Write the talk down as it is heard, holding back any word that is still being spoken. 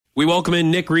We welcome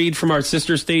in Nick Reed from our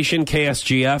sister station,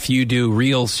 KSGF. You do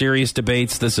real serious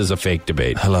debates. This is a fake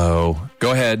debate. Hello.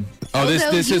 Go ahead. Oh,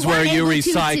 this is where you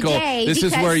recycle. This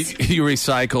is where you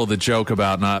recycle the joke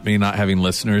about not having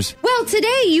listeners. Well,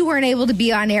 today you weren't able to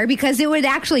be on air because it would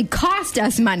actually cost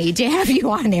us money to have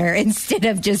you on air instead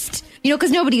of just,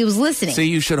 because nobody was listening. See,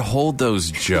 you should hold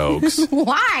those jokes.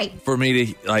 Why? For me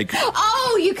to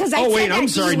because I. Oh wait, I'm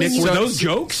sorry, Nick. Were those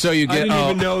jokes? So you get. I didn't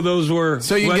even know those were.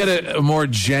 So you get a more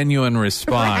genuine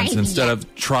response instead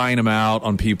of trying them out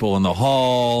on people in the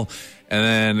hall.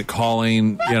 And then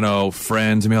calling,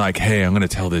 friends and be like, hey, I'm going to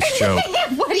tell this joke.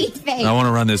 What do you think? I want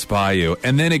to run this by you.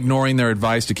 And then ignoring their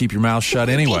advice to keep your mouth shut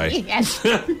anyway.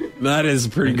 That is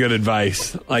pretty good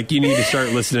advice. Like, you need to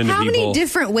start listening to people. How many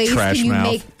different ways can you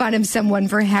make fun of someone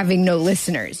for having no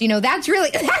listeners? That's really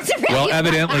well,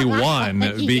 evidently one,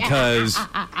 because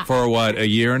for a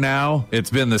year now,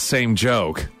 it's been the same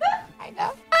joke.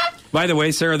 By the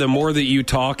way, Sarah, the more that you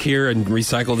talk here and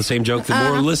recycle the same joke, the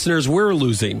more listeners we're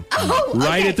losing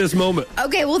right at this moment.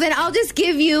 Okay, well then I'll just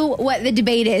give you what the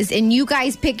debate is, and you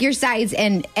guys pick your sides.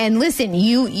 And listen,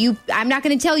 I'm not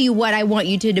going to tell you what I want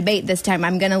you to debate this time.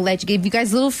 I'm going to give you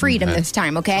guys a little freedom this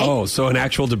time, okay? Oh, so an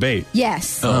actual debate?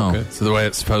 Yes. Oh, okay. So the way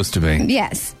it's supposed to be.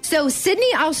 Yes. So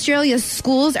Sydney, Australia's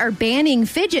schools are banning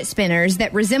fidget spinners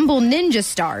that resemble ninja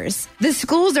stars. The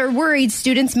schools are worried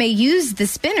students may use the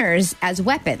spinners as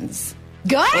weapons.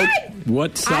 Good. Oh,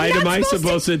 what side am I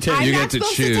supposed to take? You get to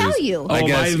choose. To tell you. I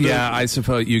guess. I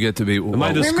suppose you get to be. Am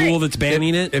I the school that's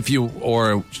banning it? If you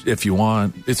want,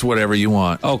 it's whatever you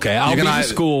want. Okay, I'll be the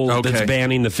school that's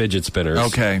banning the fidget spinners.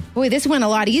 Okay. Boy, this went a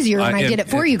lot easier when I did it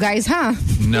for you guys, huh?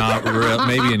 Not real.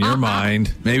 Maybe in your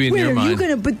mind. Maybe in your mind. You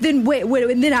gonna? But then wait,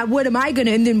 and then what am I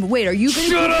gonna? And then wait, are you gonna?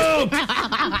 Shut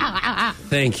up!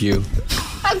 Thank you.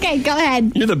 Okay, go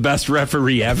ahead. You're the best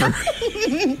referee ever.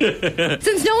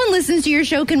 Since no one listens to your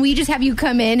show, can we just have you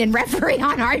come in and referee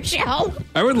on our show?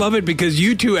 I would love it because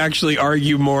you two actually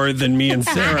argue more than me and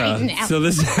Sarah. So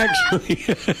this actually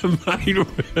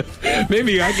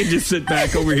maybe I could just sit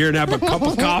back over here and have a cup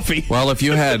of coffee. Well, if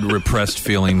you had repressed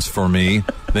feelings for me,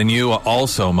 then you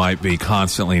also might be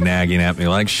constantly nagging at me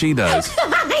like she does.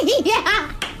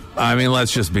 Yeah. I mean,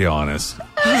 let's just be honest.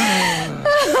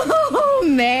 Oh,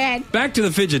 man. Back to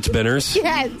the fidget spinners.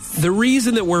 Yes. The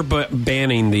reason that we're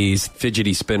banning these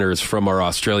fidgety spinners from our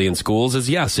Australian schools is,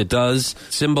 yes, it does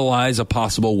symbolize a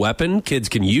possible weapon. Kids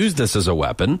can use this as a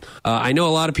weapon. I know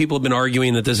a lot of people have been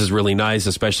arguing that this is really nice,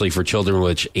 especially for children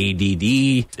with ADD.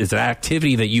 It's an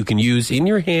activity that you can use in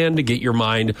your hand to get your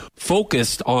mind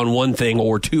focused on one thing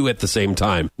or two at the same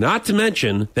time. Not to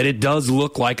mention that it does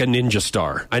look like a ninja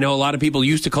star. I know a lot of people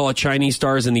used to call it Chinese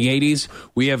stars in the 80s.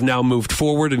 We have now moved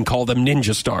forward and call them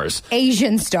ninja stars.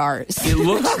 Asian stars. It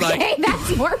looks okay,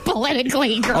 that's more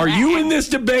politically correct. Are you in this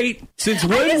debate? Since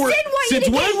when were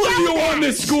you on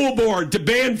this school board to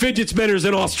ban fidget spinners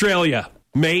in Australia,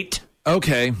 mate?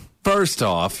 Okay. First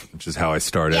off, which is how I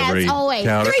start every always.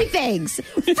 counter. 3 things.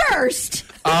 First.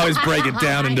 I always break it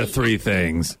down into 3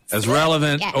 things. As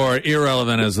relevant or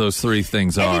irrelevant as those 3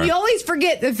 things are. And then you always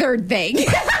forget the 3rd thing.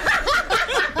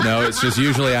 No, it's just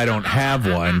usually I don't have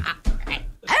one.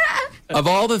 Of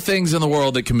all the things in the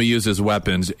world that can be used as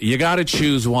weapons, you got to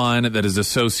choose one that is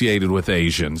associated with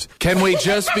Asians. Can we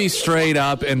just be straight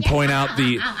up and point out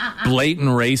the blatant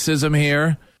racism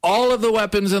here? All of the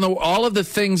weapons and all of the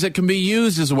things that can be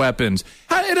used as weapons.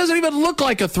 It doesn't even look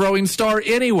like a throwing star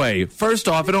anyway. First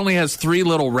off, it only has 3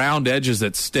 little round edges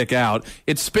that stick out.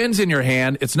 It spins in your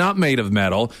hand. It's not made of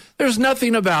metal. There's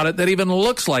nothing about it that even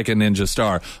looks like a ninja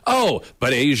star. Oh,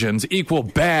 but Asians equal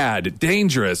bad,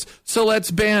 dangerous, so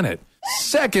let's ban it.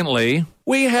 Secondly,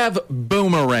 we have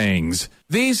boomerangs.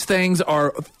 These things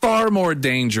are far more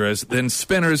dangerous than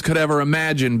spinners could ever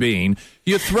imagine being.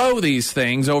 You throw these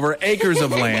things over acres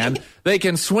of land. They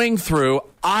can swing through.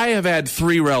 I have had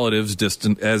 3 relatives,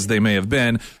 distant as they may have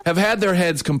been, have had their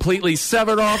heads completely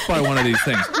severed off by one of these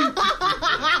things.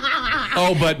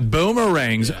 Oh, but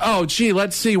boomerangs. Oh, gee,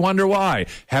 let's see. Wonder why.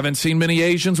 Haven't seen many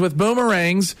Asians with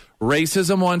boomerangs.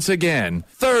 Racism once again.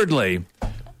 Thirdly,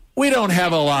 we don't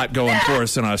have a lot going for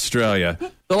us in Australia.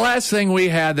 The last thing we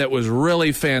had that was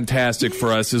really fantastic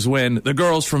for us is when the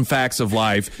girls from Facts of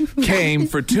Life came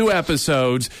for 2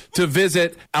 episodes to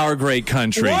visit our great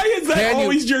country. Why is that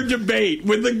always your debate?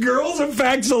 With the girls of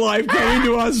Facts of Life coming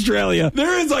to Australia,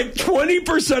 there is like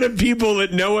 20% of people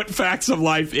that know what Facts of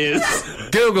Life is.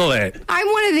 Google it. I'm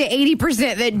one of the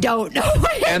 80% that don't know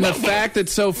what it is. And the fact that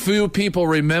so few people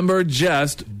remember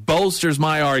just bolsters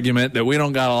my argument that we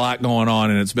don't got a lot going on,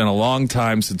 and it's been a long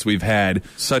time since we've had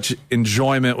such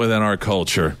enjoyment within our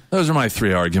culture. Those are my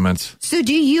 3 arguments. So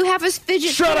do you have a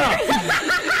fidget Shut spinner? up!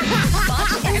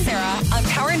 on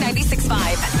Power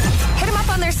 96.5. Hit them up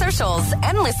on their socials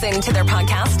and listen to their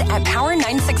podcast at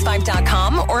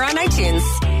power965.com or on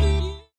iTunes.